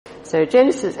So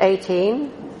Genesis 18,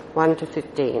 1 to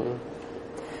 15.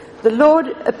 The Lord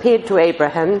appeared to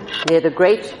Abraham near the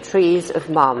great trees of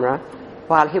Mamre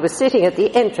while he was sitting at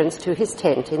the entrance to his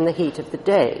tent in the heat of the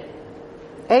day.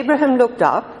 Abraham looked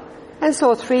up and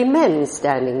saw 3 men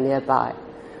standing nearby.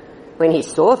 When he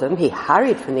saw them, he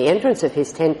hurried from the entrance of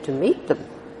his tent to meet them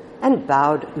and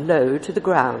bowed low to the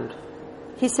ground.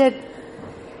 He said,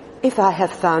 "If I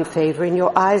have found favor in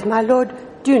your eyes, my Lord,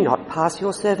 do not pass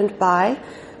your servant by.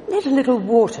 Let a little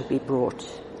water be brought,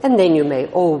 and then you may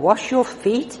all wash your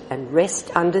feet and rest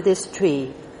under this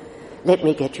tree. Let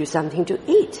me get you something to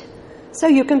eat, so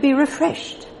you can be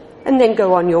refreshed, and then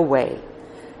go on your way,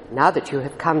 now that you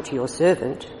have come to your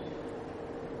servant."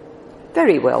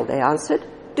 "Very well," they answered.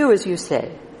 "Do as you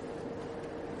say."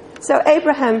 So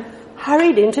Abraham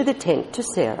hurried into the tent to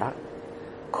Sarah.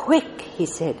 "Quick," he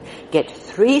said, "get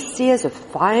 3 seahs of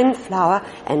fine flour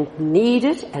and knead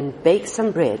it and bake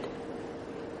some bread."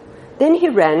 Then he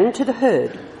ran to the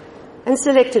herd and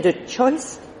selected a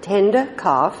choice, tender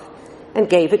calf and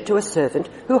gave it to a servant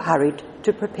who hurried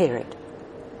to prepare it.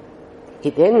 He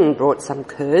then brought some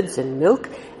curds and milk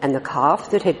and the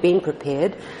calf that had been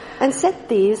prepared and set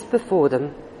these before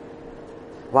them.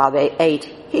 While they ate,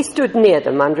 he stood near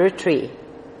them under a tree.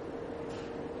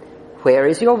 "Where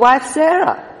is your wife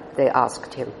Sarah?" they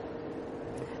asked him.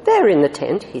 "There in the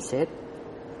tent," he said.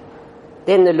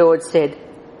 Then the Lord said,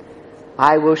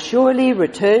 "I will surely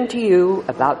return to you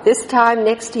about this time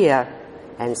next year,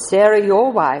 and Sarah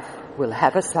your wife will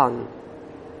have a son."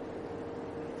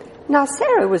 Now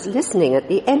Sarah was listening at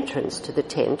the entrance to the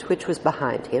tent which was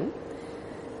behind him.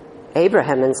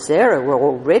 Abraham and Sarah were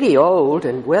already old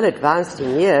and well advanced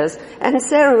in years, and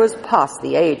Sarah was past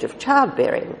the age of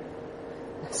childbearing.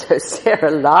 So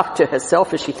Sarah laughed to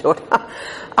herself as she thought,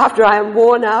 "After I am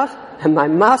worn out and my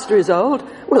master is old,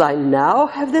 will I now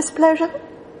have this pleasure?"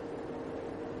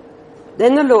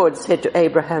 Then the Lord said to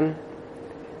Abraham,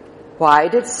 "Why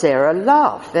did Sarah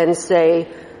laugh and say,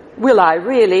 'Will I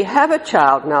really have a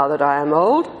child now that I am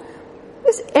old?'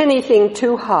 Is anything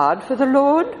too hard for the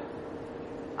Lord?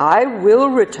 I will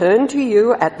return to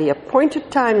you at the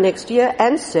appointed time next year,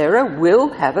 and Sarah will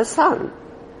have a son."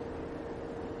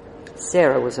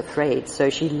 Sarah was afraid, so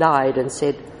she lied and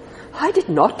said, "I did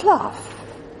not laugh."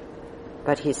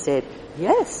 But he said,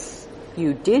 "Yes,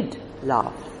 you did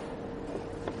laugh."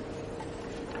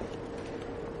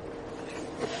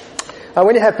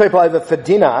 When you have people over for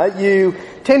dinner, you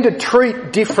tend to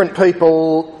treat different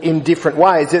people in different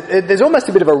ways. There's almost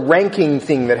a bit of a ranking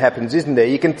thing that happens, isn't there?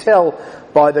 You can tell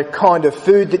by the kind of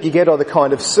food that you get or the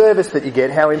kind of service that you get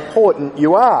how important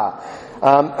you are.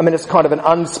 It's kind of an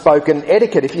unspoken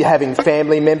etiquette. If you're having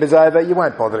family members over, you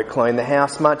won't bother to clean the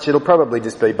house much. It'll probably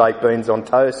just be baked beans on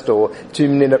toast or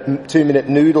two-minute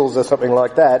noodles or something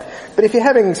like that. But if you're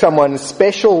having someone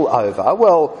special over,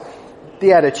 well,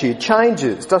 the attitude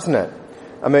changes, doesn't it?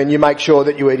 You make sure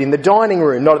that you eat in the dining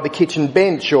room, not at the kitchen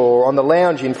bench or on the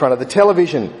lounge in front of the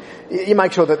television. You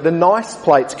make sure that the nice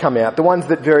plates come out, the ones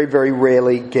that very, very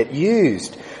rarely get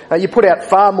used. You put out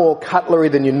far more cutlery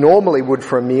than you normally would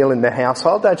for a meal in the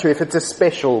household, don't you, if it's a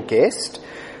special guest?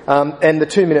 And the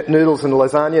 2-minute noodles and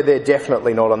lasagna, they're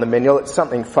definitely not on the menu. It's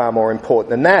something far more important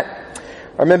than that.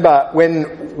 I remember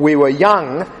when we were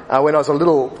young, when I was a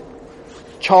little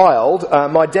child,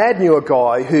 my dad knew a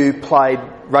guy who played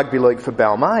rugby league for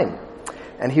Balmain,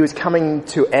 and he was coming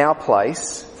to our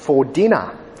place for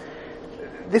dinner.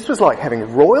 This was like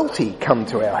having royalty come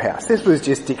to our house. This was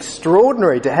just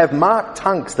extraordinary to have Mark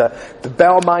Tunks, the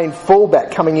Balmain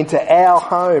fullback, coming into our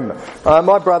home.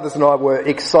 My brothers and I were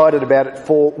excited about it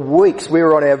for weeks. We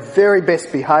were on our very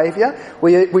best behaviour.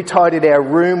 We tidied our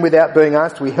room without being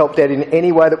asked. We helped out in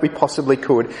any way that we possibly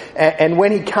could. And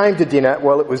when he came to dinner,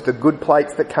 well, it was the good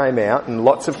plates that came out and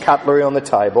lots of cutlery on the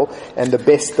table and the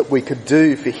best that we could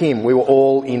do for him. We were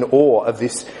all in awe of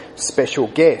this special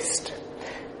guest.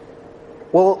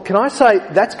 Well, can I say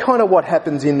that's kind of what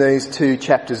happens in these 2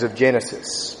 chapters of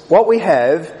Genesis. What we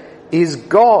have is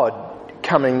God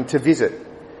coming to visit.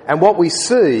 And what we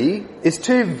see is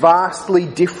 2 vastly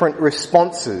different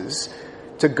responses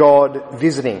to God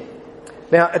visiting.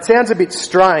 Now, it sounds a bit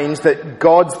strange that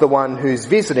God's the one who's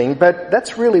visiting, but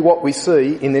that's really what we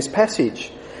see in this passage.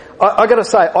 I got to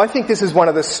say, I think this is one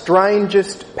of the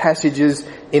strangest passages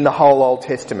in the whole Old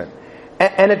Testament.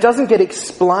 And it doesn't get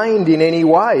explained in any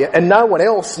way. And no one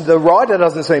else, the writer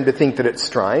doesn't seem to think that it's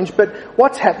strange. But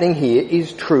what's happening here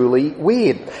is truly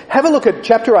weird. Have a look at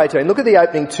chapter 18. Look at the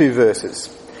opening 2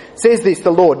 verses. It says this, the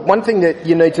Lord. One thing that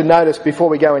you need to notice before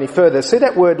we go any further. See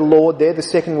that word Lord there, the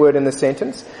second word in the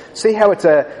sentence? See how it's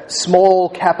a small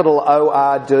capital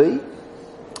O-R-D?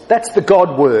 That's the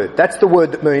God word. That's the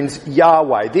word that means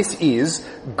Yahweh. This is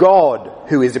God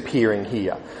who is appearing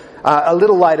here. A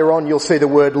little later on, you'll see the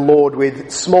word Lord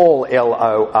with small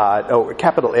L-O-R, or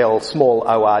capital L, small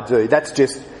O-R-D. That's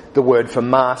just the word for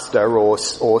master or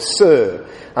sir.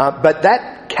 But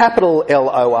that capital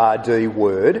L-O-R-D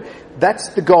word, that's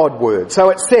the God word.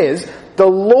 So it says, the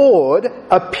Lord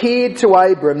appeared to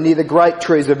Abram near the great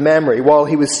trees of Mamre while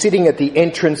he was sitting at the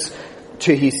entrance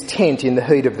to his tent in the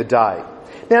heat of the day.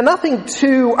 Now, nothing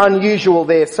too unusual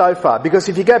there so far, because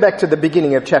if you go back to the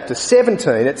beginning of chapter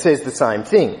 17, it says the same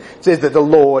thing. It says that the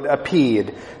Lord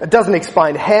appeared. It doesn't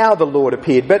explain how the Lord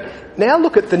appeared, but now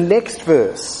look at the next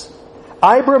verse.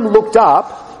 Abram looked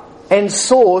up and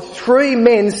saw 3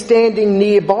 men standing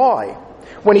nearby.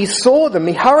 When he saw them,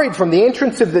 he hurried from the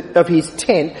entrance of his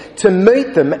tent to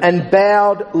meet them and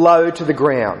bowed low to the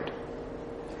ground.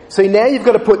 See, now you've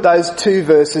got to put those 2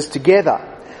 verses together.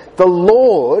 The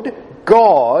Lord,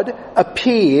 God,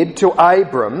 appeared to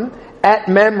Abram at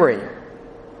Mamre.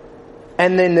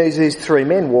 And then there's these 3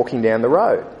 men walking down the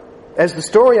road. As the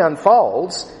story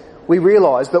unfolds, we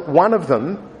realise that one of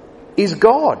them is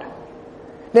God.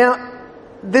 Now,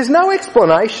 there's no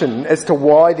explanation as to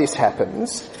why this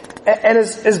happens. And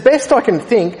as best I can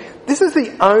think, this is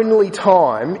the only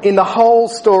time in the whole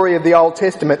story of the Old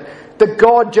Testament that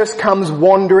God just comes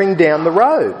wandering down the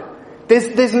road.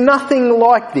 There's nothing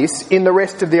like this in the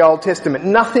rest of the Old Testament,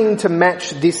 nothing to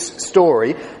match this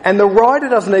story, and the writer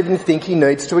doesn't even think he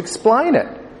needs to explain it.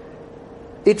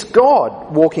 It's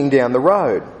God walking down the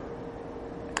road.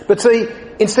 But see,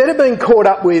 instead of being caught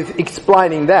up with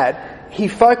explaining that, he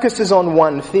focuses on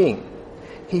one thing.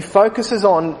 He focuses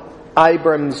on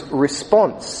Abram's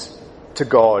response to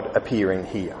God appearing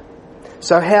here.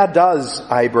 So how does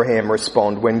Abraham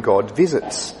respond when God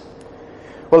visits?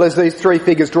 Well, as these 3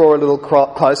 figures draw a little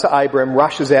closer, Abram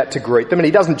rushes out to greet them, and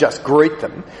he doesn't just greet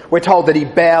them. We're told that he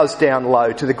bows down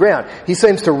low to the ground. He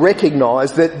seems to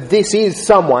recognise that this is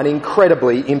someone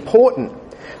incredibly important.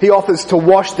 He offers to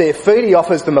wash their feet. He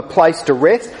offers them a place to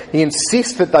rest. He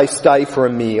insists that they stay for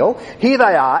a meal. Here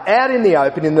they are, out in the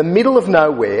open, in the middle of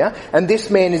nowhere, and this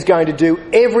man is going to do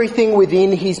everything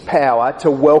within his power to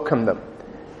welcome them,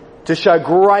 to show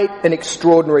great and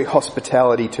extraordinary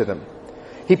hospitality to them.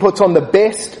 He puts on the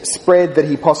best spread that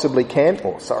he possibly can.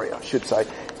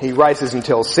 He races and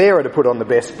tells Sarah to put on the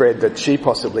best spread that she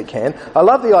possibly can. I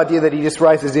love the idea that he just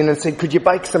races in and said, could you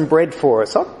bake some bread for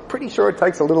us? I'm pretty sure it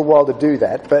takes a little while to do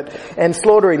that, and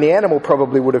slaughtering the animal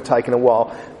probably would have taken a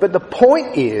while. But the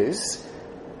point is,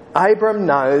 Abram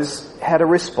knows how to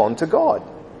respond to God.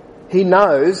 He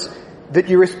knows that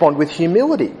you respond with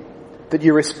humility, that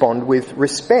you respond with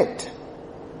respect.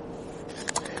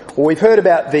 Well, we've heard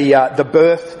about the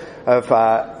birth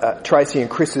of Tracy and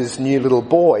Chris's new little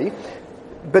boy,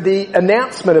 but the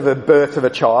announcement of a birth of a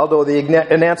child, or the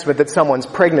announcement that someone's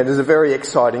pregnant, is a very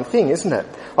exciting thing, isn't it?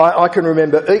 I can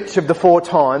remember each of the 4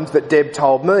 times that Deb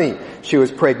told me she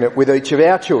was pregnant with each of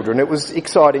our children. It was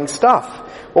exciting stuff.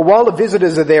 Well, while the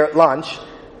visitors are there at lunch,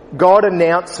 God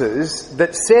announces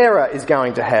that Sarah is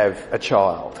going to have a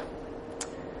child.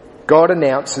 God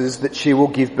announces that she will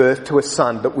give birth to a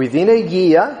son, but within a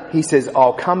year, he says,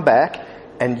 I'll come back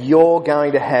and you're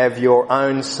going to have your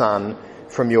own son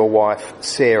from your wife,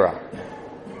 Sarah.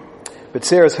 But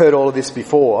Sarah's heard all of this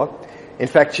before. In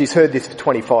fact, she's heard this for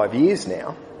 25 years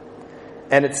now.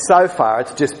 And so far,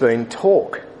 it's just been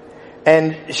talk.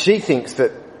 And she thinks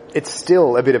that it's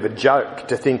still a bit of a joke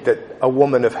to think that a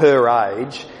woman of her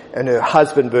age, and her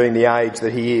husband being the age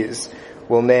that he is,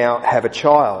 will now have a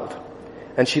child.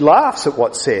 And she laughs at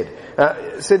what's said.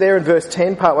 So there in verse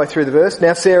 10, partway through the verse,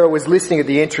 now Sarah was listening at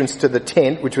the entrance to the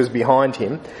tent, which was behind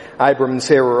him. Abram and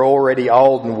Sarah were already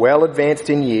old and well advanced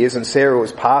in years, and Sarah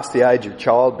was past the age of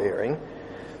childbearing.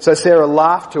 So Sarah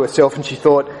laughed to herself, and she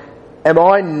thought, after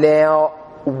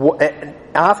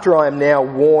I am now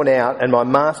worn out and my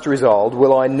master is old,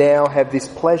 will I now have this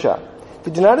pleasure?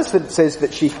 Did you notice that it says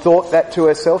that she thought that to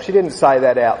herself? She didn't say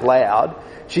that out loud.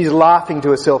 She's laughing to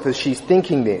herself as she's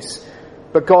thinking this.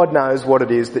 But God knows what it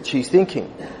is that she's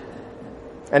thinking.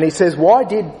 And he says, why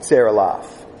did Sarah laugh?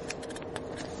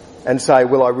 And say,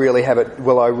 will I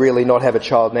really not have a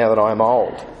child now that I am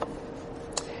old?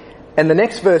 And the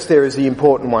next verse there is the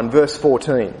important one, verse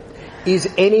 14. Is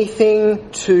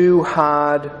anything too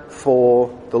hard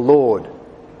for the Lord?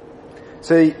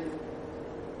 See,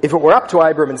 if it were up to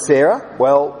Abram and Sarah,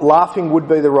 well, laughing would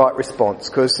be the right response,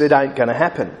 because it ain't going to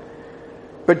happen.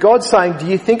 But God's saying, do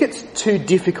you think it's too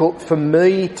difficult for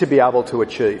me to be able to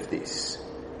achieve this?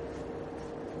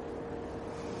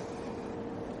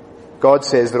 God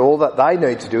says that all that they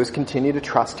need to do is continue to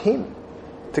trust him,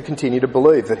 to continue to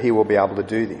believe that he will be able to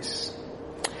do this.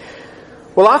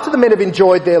 Well, after the men have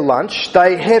enjoyed their lunch,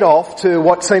 they head off to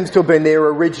what seems to have been their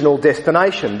original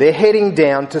destination. They're heading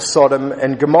down to Sodom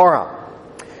and Gomorrah.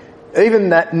 Even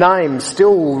that name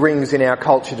still rings in our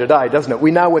culture today, doesn't it?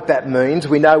 We know what that means.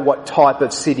 We know what type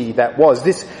of city that was.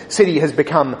 This city has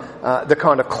become the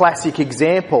kind of classic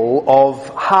example of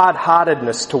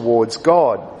hard-heartedness towards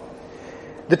God.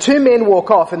 The two men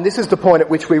walk off, and this is the point at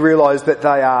which we realise that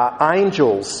they are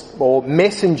angels or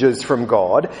messengers from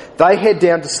God. They head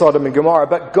down to Sodom and Gomorrah,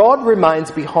 but God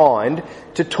remains behind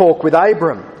to talk with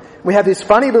Abram. We have this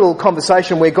funny little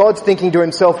conversation where God's thinking to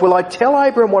himself, will I tell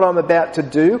Abram what I'm about to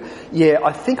do? Yeah,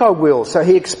 I think I will. So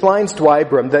he explains to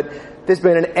Abram that there's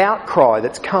been an outcry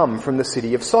that's come from the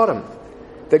city of Sodom,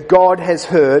 that God has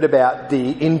heard about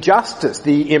the injustice,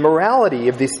 the immorality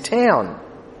of this town.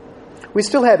 We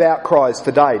still have outcries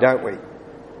today, don't we?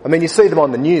 I mean, you see them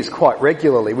on the news quite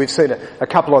regularly. We've seen a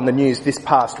couple on the news this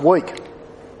past week.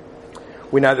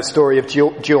 We know the story of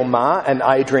Jill Meagher and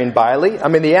Adrian Bailey. I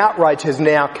mean, the outrage has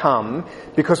now come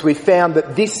because we found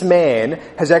that this man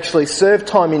has actually served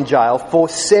time in jail for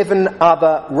 7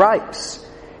 other rapes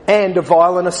and a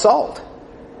violent assault.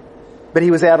 But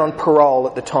he was out on parole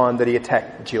at the time that he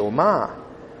attacked Jill Meagher.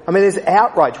 I mean, there's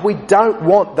outrage. We don't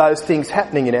want those things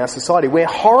happening in our society. We're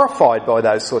horrified by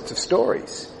those sorts of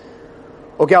stories.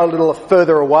 Or go a little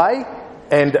further away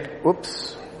and,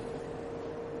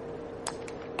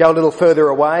 go a little further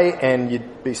away and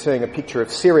you'd be seeing a picture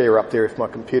of Syria up there if my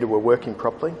computer were working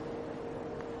properly.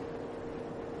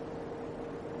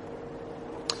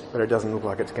 But it doesn't look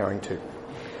like it's going to.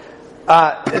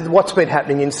 What's been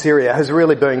happening in Syria has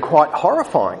really been quite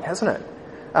horrifying, hasn't it?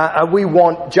 We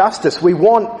want justice. We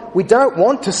don't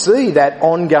want to see that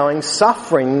ongoing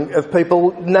suffering of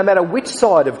people, no matter which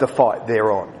side of the fight they're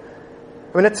on.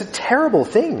 I mean, it's a terrible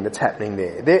thing that's happening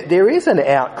there. There is an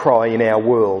outcry in our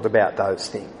world about those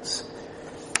things.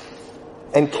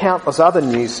 And countless other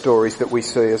news stories that we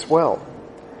see as well.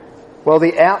 Well,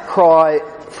 the outcry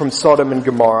from Sodom and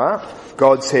Gomorrah,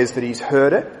 God says that he's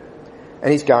heard it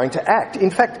and he's going to act. In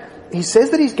fact, he says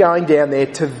that he's going down there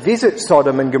to visit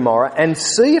Sodom and Gomorrah and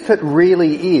see if it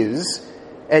really is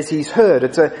as he's heard.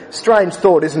 It's a strange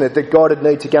thought, isn't it, that God would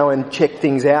need to go and check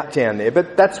things out down there.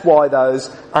 But that's why those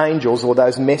angels or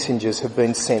those messengers have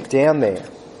been sent down there.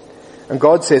 And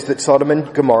God says that Sodom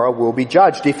and Gomorrah will be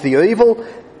judged. If the evil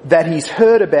that he's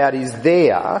heard about is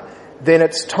there, then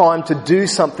it's time to do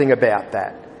something about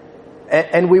that.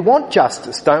 And we want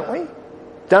justice, don't we?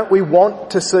 Don't we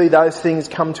want to see those things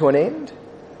come to an end?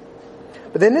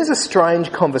 But then there's a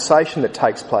strange conversation that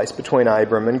takes place between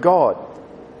Abram and God.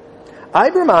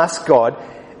 Abram asks God,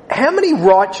 how many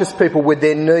righteous people would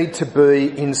there need to be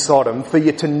in Sodom for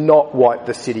you to not wipe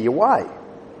the city away?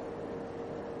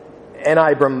 And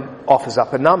Abram offers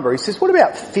up a number. He says, what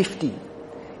about 50?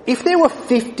 If there were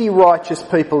 50 righteous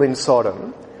people in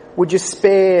Sodom, would you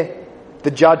spare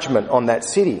the judgment on that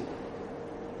city?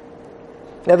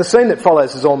 Now the scene that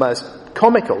follows is almost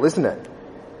comical, isn't it?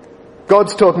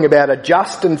 God's talking about a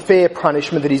just and fair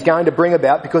punishment that he's going to bring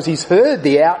about because he's heard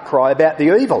the outcry about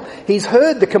the evil. He's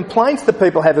heard the complaints that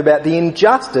people have about the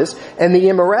injustice and the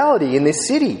immorality in this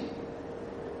city.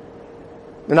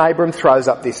 And Abram throws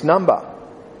up this number.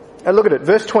 And look at it,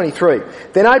 verse 23.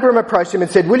 Then Abram approached him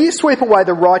and said, will you sweep away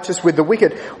the righteous with the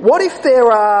wicked? What if there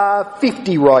are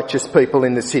 50 righteous people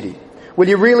in the city? Will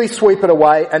you really sweep it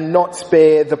away and not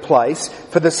spare the place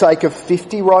for the sake of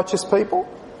 50 righteous people?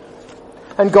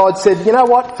 And God said, you know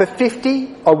what, for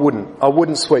 50, I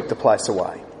wouldn't sweep the place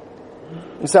away.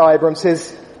 And so Abram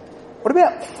says, what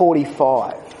about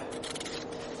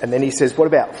 45? And then he says, what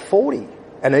about 40?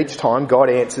 And each time God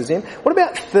answers him, what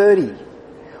about 30?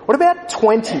 What about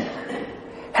 20?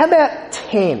 How about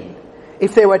 10?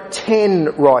 If there were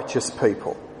 10 righteous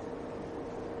people?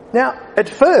 Now, at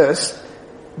first,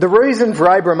 the reason for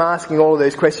Abram asking all of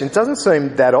these questions doesn't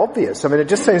seem that obvious. I mean, it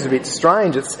just seems a bit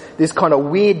strange. It's this kind of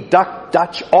weird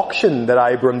Dutch auction that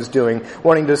Abram's doing,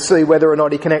 wanting to see whether or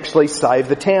not he can actually save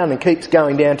the town, and keeps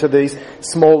going down to these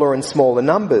smaller and smaller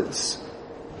numbers.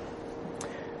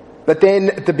 But then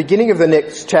at the beginning of the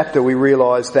next chapter, we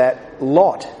realise that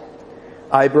Lot,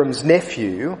 Abram's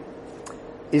nephew,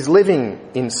 is living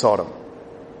in Sodom.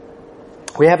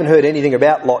 We haven't heard anything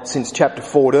about Lot since chapter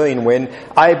 14, when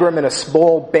Abram and a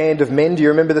small band of men, do you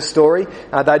remember the story?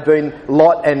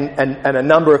 Lot and a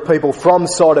number of people from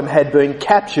Sodom had been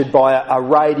captured by a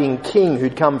raiding king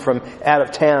who'd come from out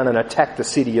of town and attacked the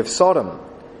city of Sodom.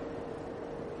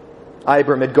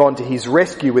 Abram had gone to his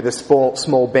rescue with a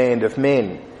small band of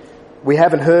men. We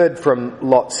haven't heard from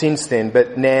Lot since then,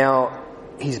 but now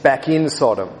he's back in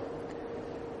Sodom.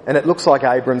 And it looks like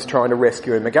Abram's trying to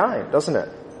rescue him again, doesn't it?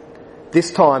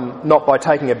 This time not by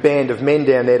taking a band of men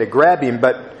down there to grab him,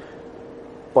 but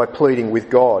by pleading with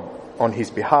God on his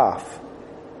behalf.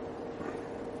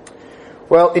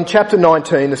 Well, in chapter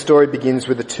 19, the story begins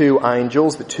with the two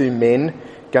angels, the two men,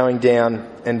 going down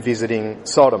and visiting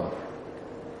Sodom.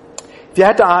 If you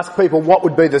had to ask people what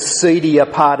would be the seedier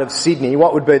part of Sydney,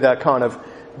 what would be the kind of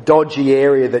dodgy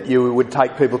area that you would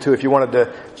take people to if you wanted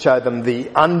to show them the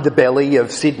underbelly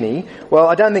of Sydney, well,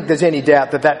 I don't think there's any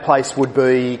doubt that that place would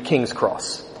be King's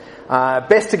Cross.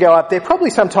 Best to go up there probably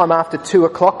sometime after 2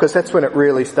 o'clock, because that's when it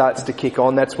really starts to kick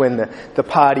on. That's when the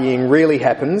partying really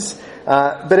happens.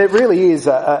 But it really is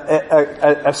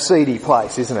a seedy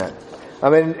place, isn't it? I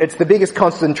mean, it's the biggest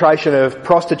concentration of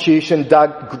prostitution,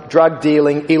 drug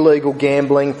dealing, illegal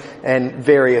gambling, and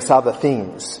various other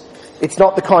things. It's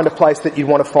not the kind of place that you'd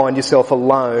want to find yourself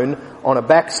alone on a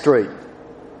back street.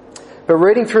 But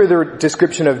reading through the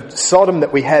description of Sodom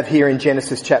that we have here in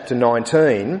Genesis chapter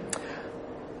 19,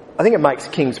 I think it makes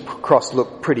King's Cross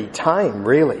look pretty tame,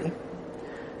 really.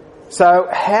 So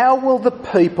how will the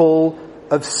people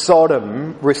of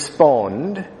Sodom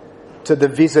respond to the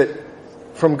visit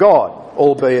from God,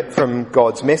 albeit from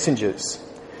God's messengers?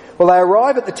 Well, they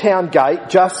arrive at the town gate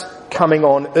just coming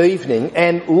on evening,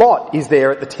 and Lot is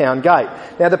there at the town gate.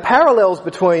 Now, the parallels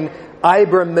between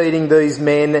Abram meeting these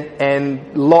men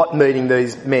and Lot meeting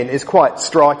these men is quite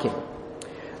striking.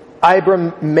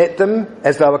 Abram met them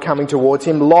as they were coming towards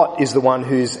him. Lot is the one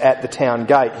who's at the town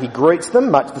gate. He greets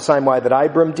them much the same way that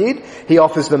Abram did. He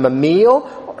offers them a meal,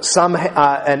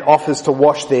 and offers to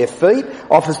wash their feet,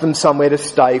 offers them somewhere to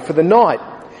stay for the night.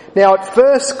 Now, at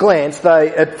first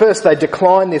they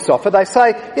decline this offer. They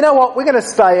say, you know what, we're going to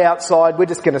stay outside. We're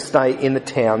just going to stay in the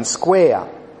town square.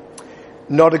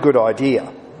 Not a good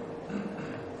idea.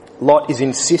 Lot is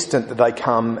insistent that they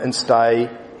come and stay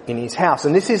in his house.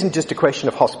 And this isn't just a question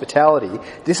of hospitality.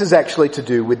 This is actually to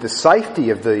do with the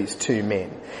safety of these two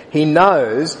men. He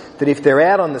knows that if they're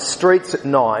out on the streets at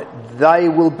night, they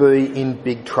will be in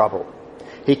big trouble.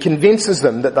 He convinces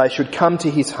them that they should come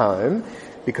to his home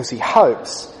because he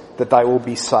hopes that they will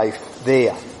be safe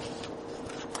there.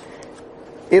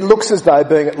 It looks as though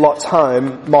being at Lot's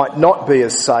home might not be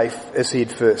as safe as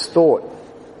he'd first thought.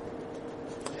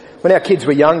 When our kids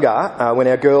were younger, when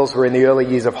our girls were in the early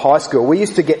years of high school, we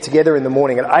used to get together in the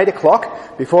morning at 8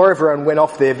 o'clock before everyone went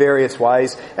off their various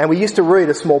ways, and we used to read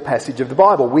a small passage of the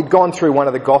Bible. We'd gone through one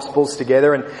of the Gospels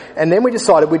together, and then we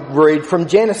decided we'd read from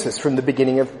Genesis, from the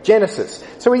beginning of Genesis.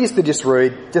 So we used to just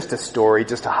read just a story,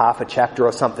 just a half a chapter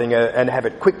or something, and have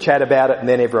a quick chat about it, and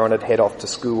then everyone would head off to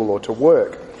school or to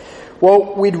work.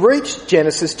 Well, we'd reached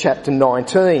Genesis chapter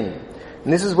 19,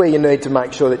 and this is where you need to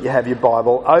make sure that you have your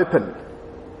Bible open.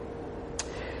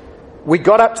 We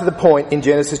got up to the point in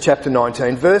Genesis chapter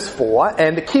 19, verse 4,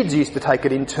 and the kids used to take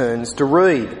it in turns to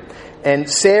read. And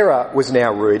Sarah was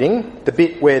now reading the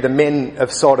bit where the men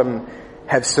of Sodom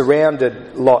have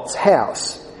surrounded Lot's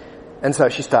house. And so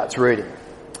she starts reading.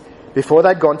 Before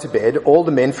they'd gone to bed, all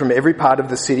the men from every part of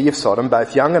the city of Sodom,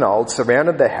 both young and old,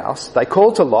 surrounded their house. They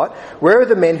called to Lot, "Where are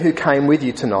the men who came with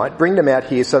you tonight? Bring them out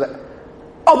here so that..."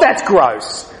 "Oh, that's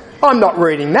gross. I'm not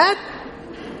reading that.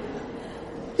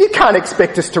 You can't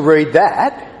expect us to read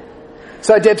that."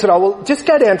 So Deb said, "Oh, well, just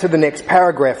go down to the next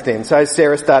paragraph then." So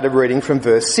Sarah started reading from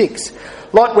verse 6.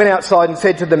 Lot went outside and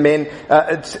said to the men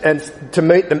to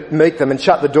meet them and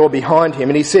shut the door behind him.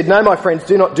 And he said, "No, my friends,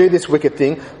 do not do this wicked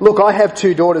thing. Look, I have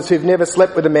 2 daughters who've never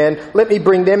slept with a man. Let me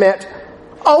bring them out."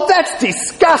 "Oh, that's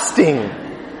disgusting.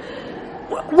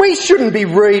 We shouldn't be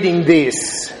reading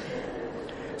this."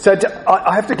 So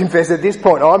I have to confess, at this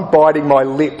point, I'm biting my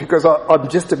lip because I'm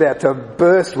just about to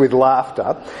burst with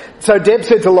laughter. So Deb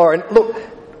said to Lauren, "Look,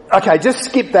 okay, just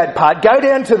skip that part. Go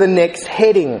down to the next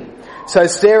heading." So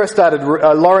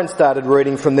Lauren started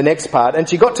reading from the next part, and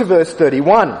she got to verse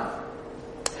 31.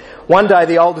 One day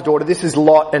the older daughter, this is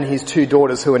Lot and his 2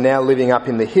 daughters who are now living up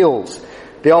in the hills.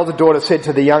 The older daughter said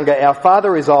to the younger, "Our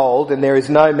father is old and there is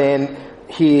no man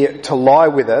here to lie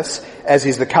with us, as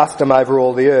is the custom over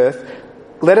all the earth.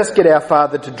 Let us get our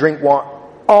father to drink wine."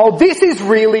 "Oh, this is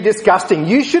really disgusting.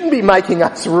 You shouldn't be making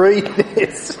us read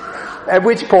this." At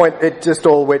which point it just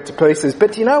all went to pieces.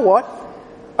 But you know what?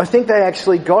 I think they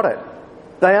actually got it.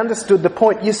 They understood the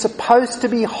point. You're supposed to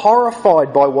be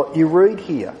horrified by what you read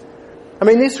here. I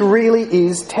mean, this really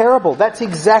is terrible. That's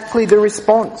exactly the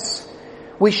response.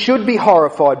 We should be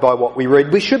horrified by what we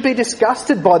read. We should be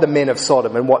disgusted by the men of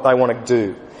Sodom and what they want to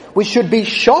do. We should be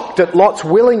shocked at Lot's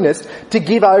willingness to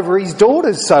give over his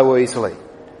daughters so easily.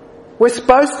 We're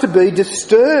supposed to be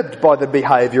disturbed by the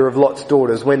behaviour of Lot's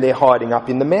daughters when they're hiding up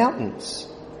in the mountains.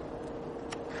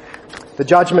 The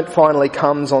judgment finally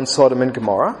comes on Sodom and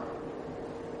Gomorrah.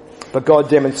 But God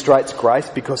demonstrates grace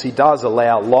because he does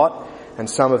allow Lot and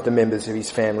some of the members of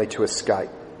his family to escape.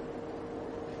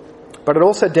 But it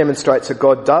also demonstrates that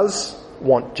God does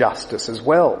want justice as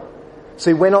well.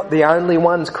 See, we're not the only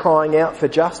ones crying out for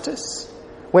justice.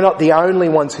 We're not the only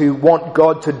ones who want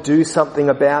God to do something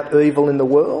about evil in the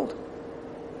world.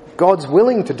 God's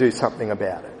willing to do something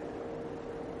about it.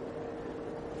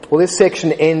 Well, this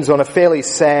section ends on a fairly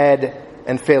sad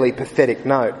and fairly pathetic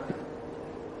note.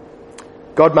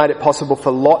 God made it possible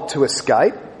for Lot to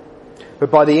escape, but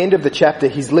by the end of the chapter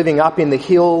he's living up in the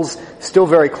hills, still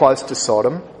very close to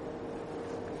Sodom.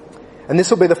 And this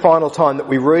will be the final time that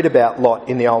we read about Lot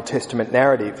in the Old Testament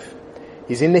narrative.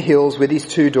 He's in the hills with his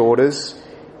 2 daughters.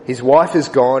 His wife is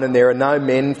gone and there are no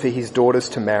men for his daughters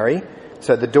to marry,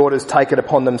 so the daughters take it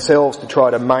upon themselves to try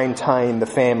to maintain the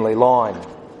family line.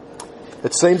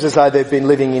 It seems as though they've been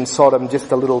living in Sodom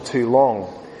just a little too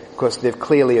long, because they've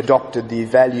clearly adopted the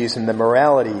values and the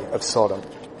morality of Sodom.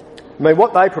 I mean,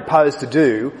 what they propose to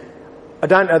do, I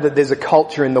don't know that there's a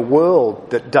culture in the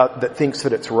world that thinks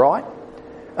that it's right.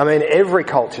 I mean, every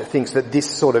culture thinks that this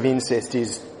sort of incest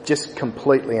is just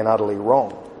completely and utterly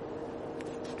wrong.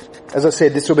 As I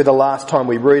said, this will be the last time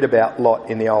we read about Lot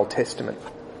in the Old Testament.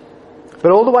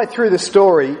 But all the way through the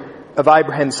story of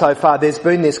Abraham so far, there's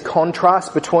been this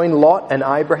contrast between Lot and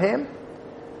Abraham.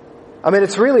 I mean,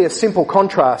 it's really a simple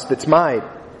contrast that's made.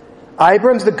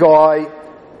 Abram's the guy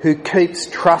who keeps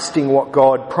trusting what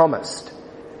God promised,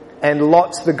 and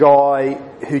Lot's the guy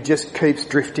who just keeps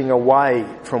drifting away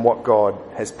from what God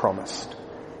has promised.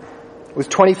 It was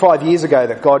 25 years ago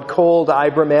that God called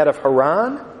Abram out of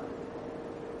Haran.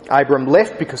 Abram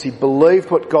left because he believed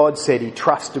what God said, he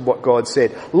trusted what God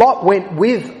said. Lot went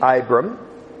with Abram.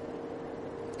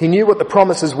 He knew what the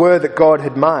promises were that God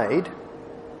had made.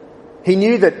 He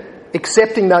knew that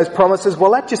accepting those promises,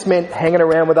 well, that just meant hanging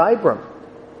around with Abram.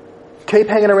 Keep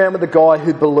hanging around with the guy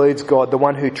who believes God, the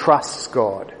one who trusts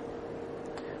God.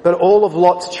 But all of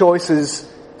Lot's choices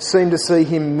seem to see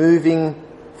him moving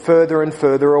further and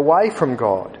further away from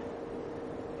God.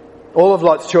 All of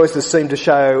Lot's choices seem to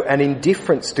show an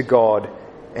indifference to God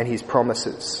and his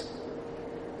promises.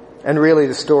 And really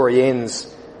the story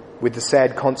ends with the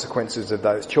sad consequences of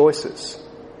those choices.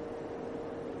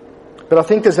 But I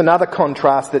think there's another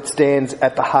contrast that stands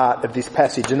at the heart of this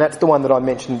passage, and that's the one that I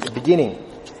mentioned at the beginning.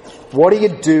 What do you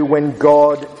do when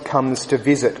God comes to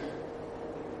visit?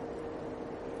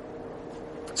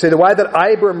 See, the way that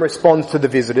Abram responds to the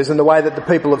visitors and the way that the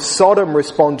people of Sodom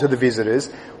respond to the visitors,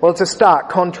 well, it's a stark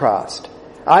contrast.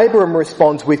 Abram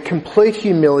responds with complete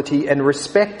humility and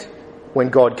respect when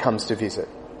God comes to visit.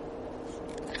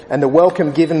 And the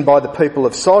welcome given by the people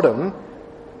of Sodom,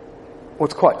 well,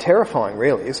 it's quite terrifying,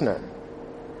 really, isn't it?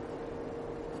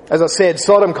 As I said,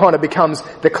 Sodom kind of becomes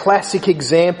the classic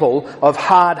example of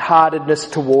hard-heartedness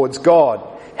towards God.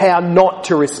 How not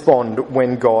to respond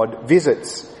when God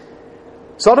visits.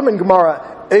 Sodom and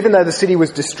Gomorrah, even though the city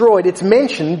was destroyed, it's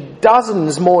mentioned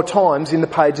dozens more times in the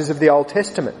pages of the Old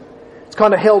Testament. It's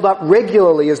kind of held up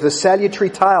regularly as the salutary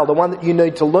tale, the one that you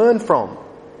need to learn from.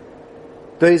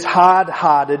 These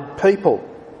hard-hearted people.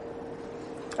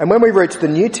 And when we reach the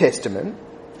New Testament,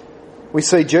 we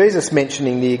see Jesus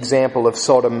mentioning the example of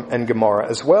Sodom and Gomorrah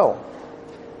as well.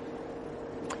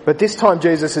 But this time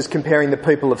Jesus is comparing the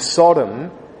people of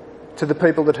Sodom to the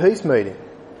people that he's meeting.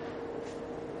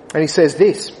 And he says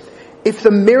this, if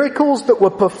the miracles that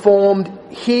were performed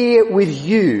here with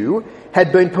you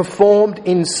had been performed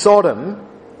in Sodom,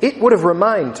 it would have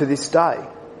remained to this day.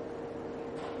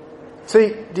 See,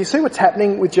 do you see what's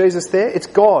happening with Jesus there? It's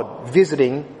God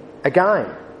visiting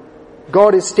again.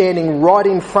 God is standing right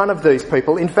in front of these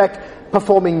people, in fact,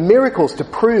 performing miracles to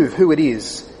prove who it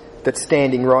is that's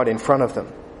standing right in front of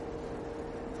them.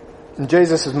 And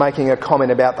Jesus is making a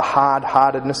comment about the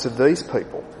hard-heartedness of these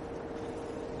people.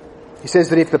 He says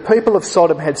that if the people of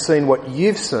Sodom had seen what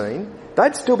you've seen,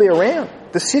 they'd still be around.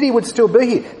 The city would still be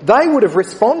here. They would have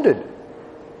responded.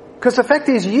 Because the fact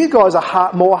is, you guys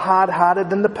are more hard-hearted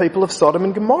than the people of Sodom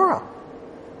and Gomorrah.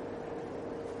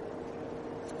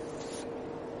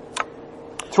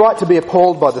 It's right to be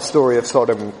appalled by the story of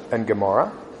Sodom and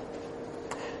Gomorrah.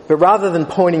 But rather than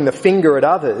pointing the finger at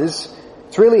others,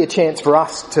 it's really a chance for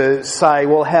us to say,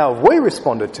 well, how have we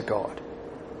responded to God?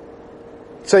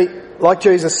 See, like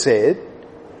Jesus said,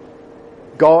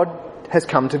 God has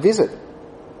come to visit.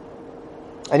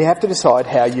 And you have to decide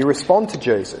how you respond to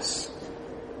Jesus.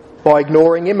 By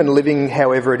ignoring him and living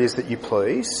however it is that you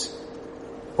please,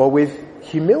 or with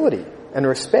humility and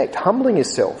respect, humbling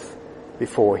yourself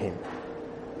before him.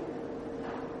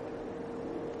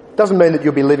 Doesn't mean that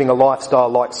you'll be living a lifestyle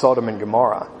like Sodom and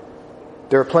Gomorrah.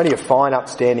 There are plenty of fine,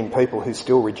 upstanding people who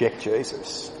still reject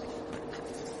Jesus.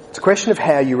 It's a question of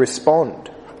how you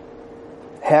respond.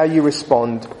 How you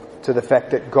respond to the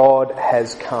fact that God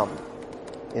has come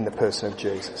in the person of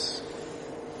Jesus.